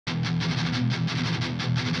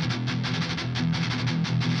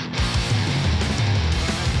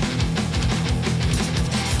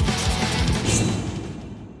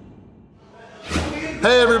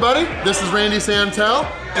Hey everybody, this is Randy Santel,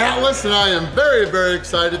 Atlas, and I am very, very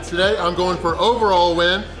excited today. I'm going for overall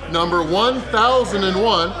win number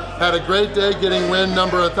 1001. Had a great day getting win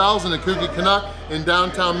number 1000 at Kooky Canuck in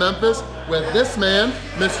downtown Memphis with this man,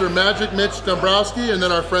 Mr. Magic Mitch Dombrowski, and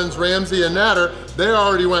then our friends Ramsey and Natter. They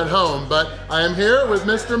already went home, but I am here with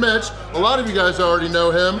Mr. Mitch. A lot of you guys already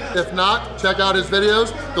know him. If not, check out his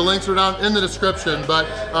videos. The links are down in the description, but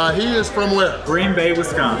he is from where? Green Bay,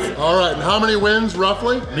 Wisconsin. All right, and how many wins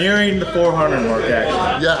roughly? Nearing the 400 mark,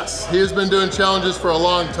 actually. Yes, he has been doing challenges for a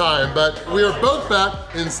long time, but we are both back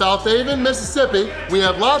in Southaven, Mississippi. We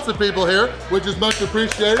have lots of people here, which is much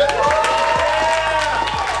appreciated.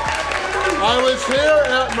 I was here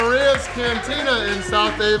at Maria's Cantina in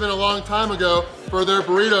Southaven a long time ago for their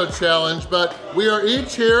burrito challenge, but we are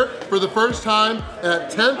each here for the first time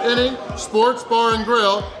at 10th Inning Sports Bar and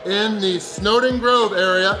Grill in the Snowden Grove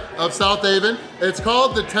area of Southaven. It's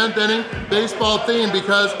called the 10th Inning Baseball Theme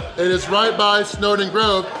because it is right by Snowden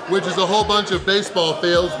Grove, which is a whole bunch of baseball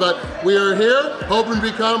fields, but we are here hoping to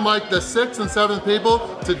become like the 6th and 7th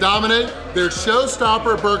people to dominate their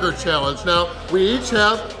Showstopper Burger Challenge. Now, we each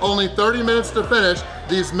have only 30 minutes to finish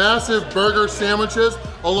these massive burger sandwiches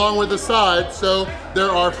along with a side. So there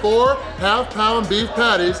are 4 half-pound beef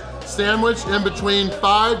patties sandwiched in between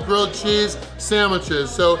 5 grilled cheese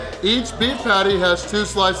sandwiches. So each beef patty has 2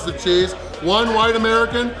 slices of cheese, 1 white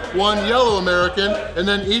American, 1 yellow American, and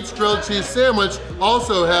then each grilled cheese sandwich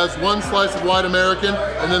also has 1 slice of white American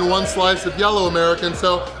and then 1 slice of yellow American.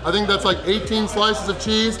 So I think that's like 18 slices of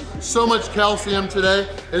cheese, so much calcium today.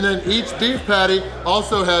 And then each beef patty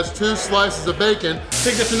also has 2 slices of bacon.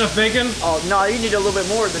 Think that's enough bacon? Oh no, you need a little bit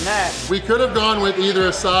more than that. We could have gone with either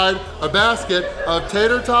a side, a basket of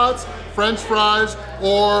tater tots, French fries,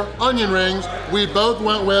 or onion rings. We both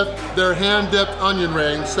went with their hand-dipped onion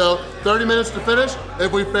rings. So 30 minutes to finish.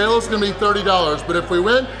 If we fail, it's gonna be $30. But if we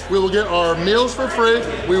win, we will get our meals for free.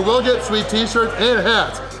 We will get sweet t-shirts and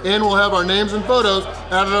hats. And we'll have our names and photos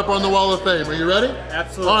added up on the Wall of Fame. Are you ready?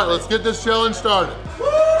 Absolutely. All right, let's get this challenge started.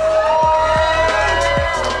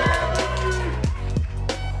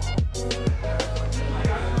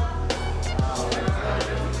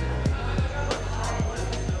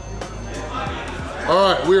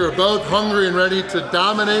 All right, we are both hungry and ready to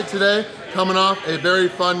dominate today, coming off a very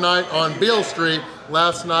fun night on Beale Street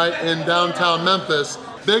last night in downtown Memphis.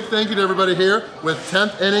 Big thank you to everybody here with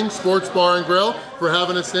 10th Inning Sports Bar and Grill for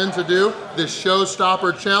having us in to do this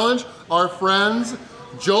Showstopper Challenge. Our friends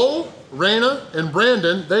Joel, Raina, and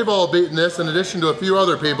Brandon, they've all beaten this in addition to a few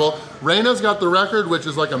other people. Raina's got the record, which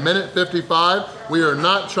is like 1:55. We are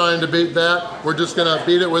not trying to beat that. We're just gonna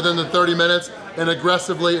beat it within the 30 minutes and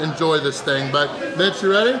aggressively enjoy this thing. But Mitch,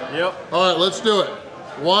 you ready? Yep. All right, let's do it.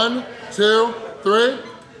 1, 2, 3.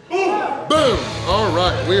 Boom! All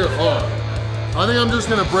right, we are on. I think I'm just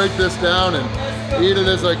gonna break this down and eat it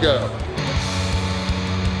as I go.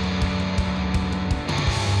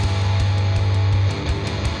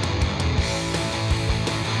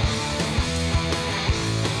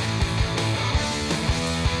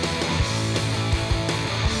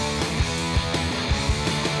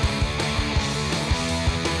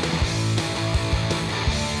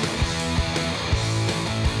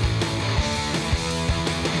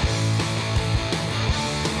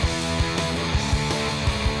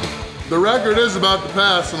 The record is about to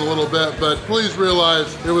pass in a little bit, but please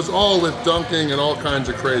realize it was all with dunking and all kinds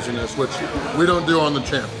of craziness, which we don't do on the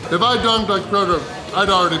channel. If I dunked like Proto, I'd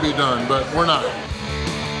already be done, but we're not.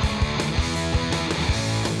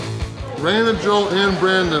 Raina, Joel, and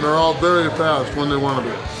Brandon are all very fast when they want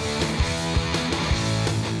to be.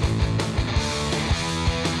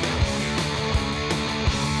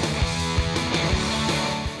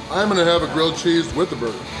 I'm gonna have a grilled cheese with the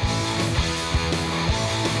burger.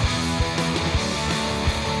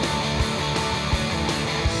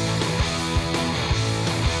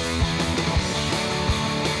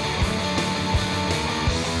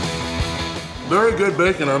 Very good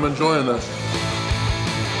bacon, I'm enjoying this.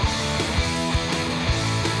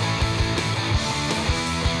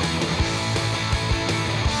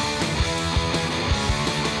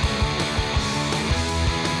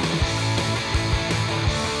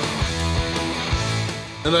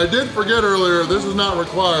 And I did forget earlier, this is not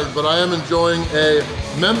required, but I am enjoying a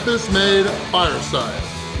Memphis-made fireside.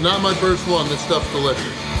 Not my first one, this stuff's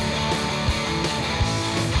delicious.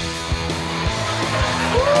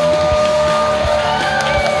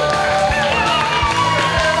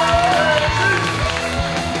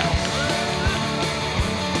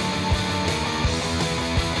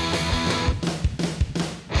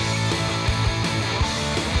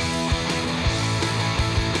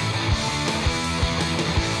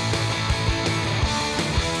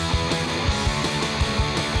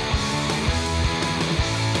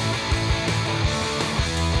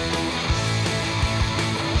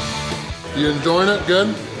 You enjoying it?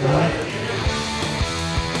 Good?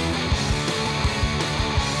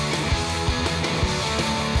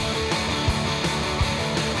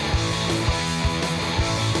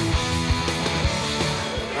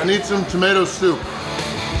 I need some tomato soup.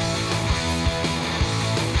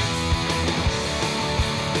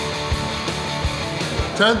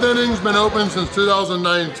 10th inning's been open since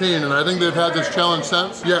 2019, and I think they've had this challenge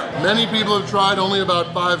since. Yeah, many people have tried, only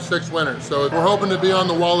about 5-6 winners. So we're hoping to be on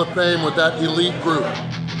the Wall of Fame with that elite group.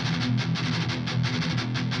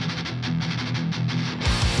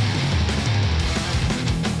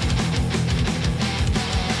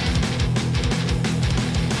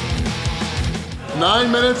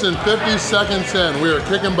 Nine minutes and 50 seconds in, we are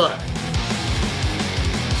kicking butt.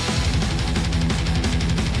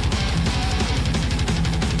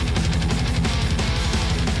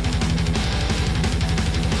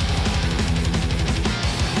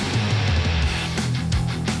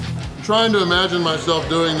 I'm trying to imagine myself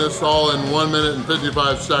doing this all in 1 minute and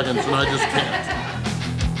 55 seconds, and I just can't.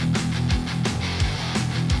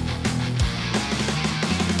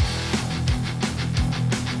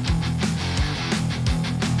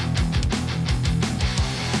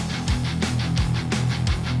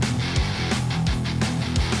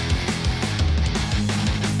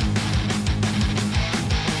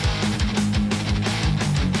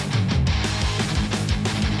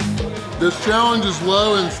 This challenge is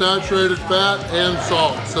low in saturated fat and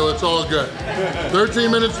salt, so it's all good.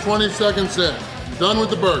 13 minutes, 20 seconds in. Done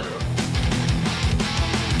with the burger.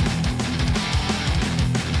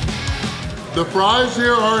 The fries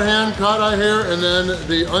here are hand cut, I hear, and then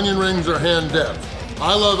the onion rings are hand dipped.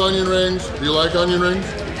 I love onion rings. Do you like onion rings?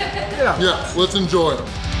 Yeah. Yes, let's enjoy them.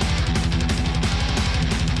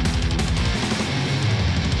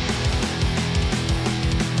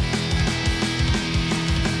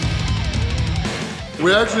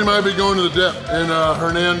 We actually might be going to the dip in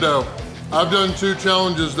Hernando. I've done 2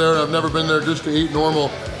 challenges there, and I've never been there just to eat normal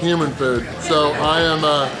human food. So I am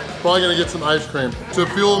probably gonna get some ice cream to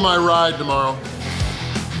fuel my ride tomorrow.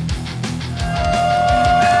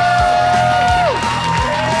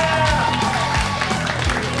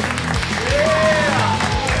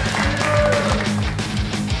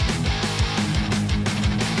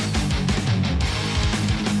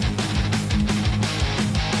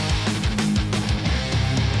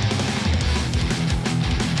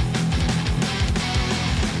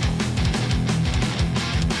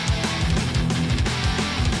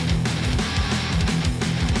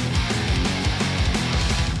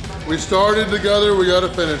 We started together, we gotta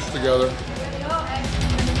finish together.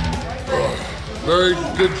 Very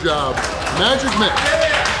good job. Magic Mitch.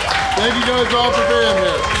 Thank you guys all for being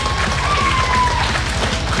here.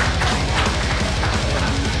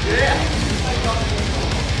 Yeah.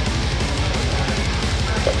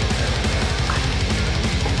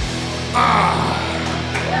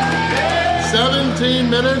 17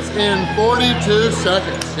 minutes and 42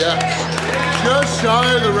 seconds, yes. Just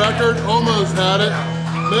shy of the record, almost had it.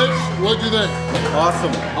 Mitch, what'd you think?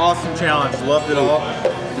 Awesome challenge. Loved it all.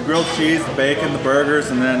 The grilled cheese, the bacon, the burgers,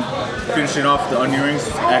 and then finishing off the onion rings.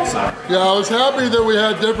 Excellent. Yeah, I was happy that we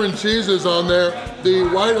had different cheeses on there. The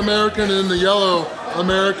white American and the yellow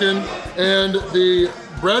American, and the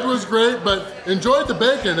bread was great, but enjoyed the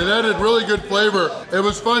bacon. It added really good flavor. It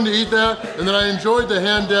was fun to eat that, and then I enjoyed the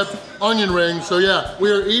hand-dipped onion rings. So yeah, we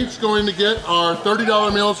are each going to get our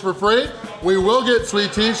 $30 meals for free. We will get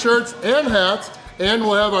sweet t-shirts and hats, and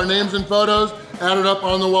we'll have our names and photos added up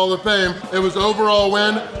on the Wall of Fame. It was overall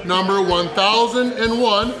win number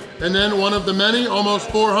 1001, and then one of the many,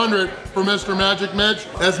 almost 400 for Mr. Magic Mitch.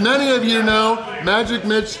 As many of you know, Magic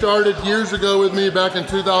Mitch started years ago with me back in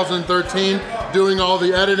 2013, doing all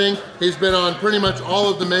the editing. He's been on pretty much all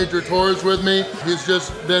of the major tours with me. He's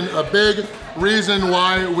just been a big reason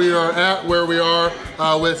why we are at where we are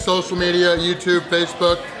with social media, YouTube,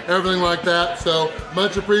 Facebook, everything like that. So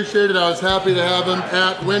much appreciated. I was happy to have him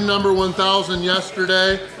at win number 1000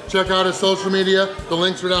 yesterday. Check out his social media. The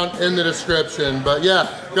links are down in the description. But yeah,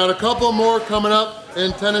 got a couple more coming up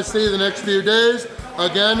in Tennessee the next few days.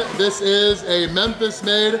 Again, this is a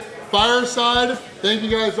Memphis-made fireside. Thank you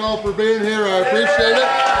guys all for being here. I appreciate it.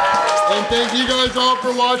 And thank you guys all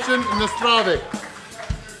for watching. Nastrave.